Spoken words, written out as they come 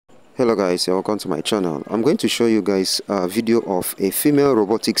Hello guys, welcome to my channel. I'm going to show you guys a video of a female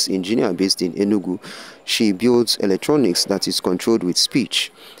robotics engineer based in Enugu. She builds electronics that is controlled with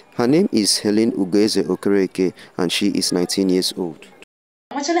speech. Her name is Helen Ugoeze Okereke and she is 19 years old.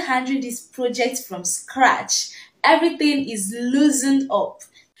 I'm actually handling this project from scratch. Everything is loosened up.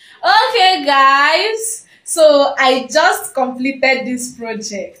 Okay guys, so I just completed this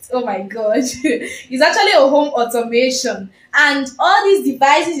project. Oh my god. It's actually a home automation, and all these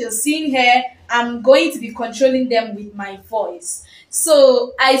devices you're seeing here, I'm going to be controlling them with my voice.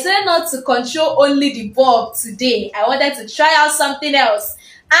 So I said not to control only the bulb today. I wanted to try out something else.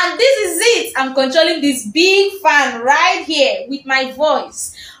 And this is it. I'm controlling this big fan right here with my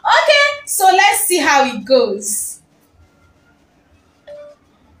voice. Okay, so let's see how it goes.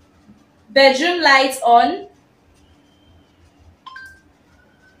 Bedroom lights on.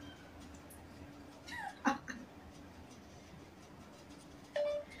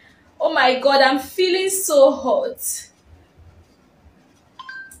 Oh my god, I'm feeling so hot.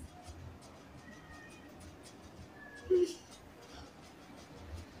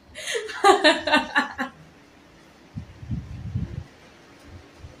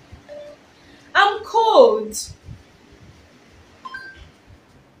 I'm cold.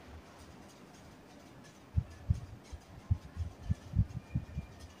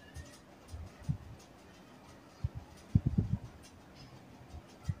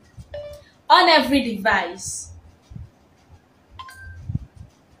 On every device.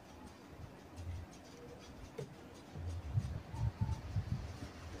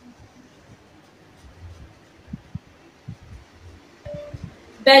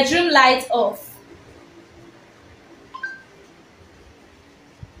 Bedroom light off.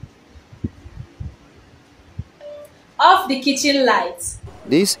 Off the kitchen light.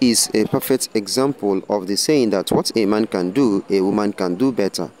 This is a perfect example of the saying that what a man can do, a woman can do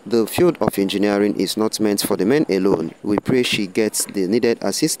better. The field of engineering is not meant for the men alone. We pray she gets the needed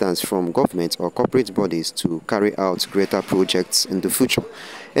assistance from government or corporate bodies to carry out greater projects in the future.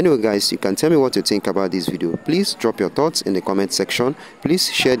 Anyway guys, you can tell me what you think about this video. Please drop your thoughts in the comment section.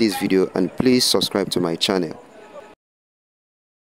 Please share this video and please subscribe to my channel.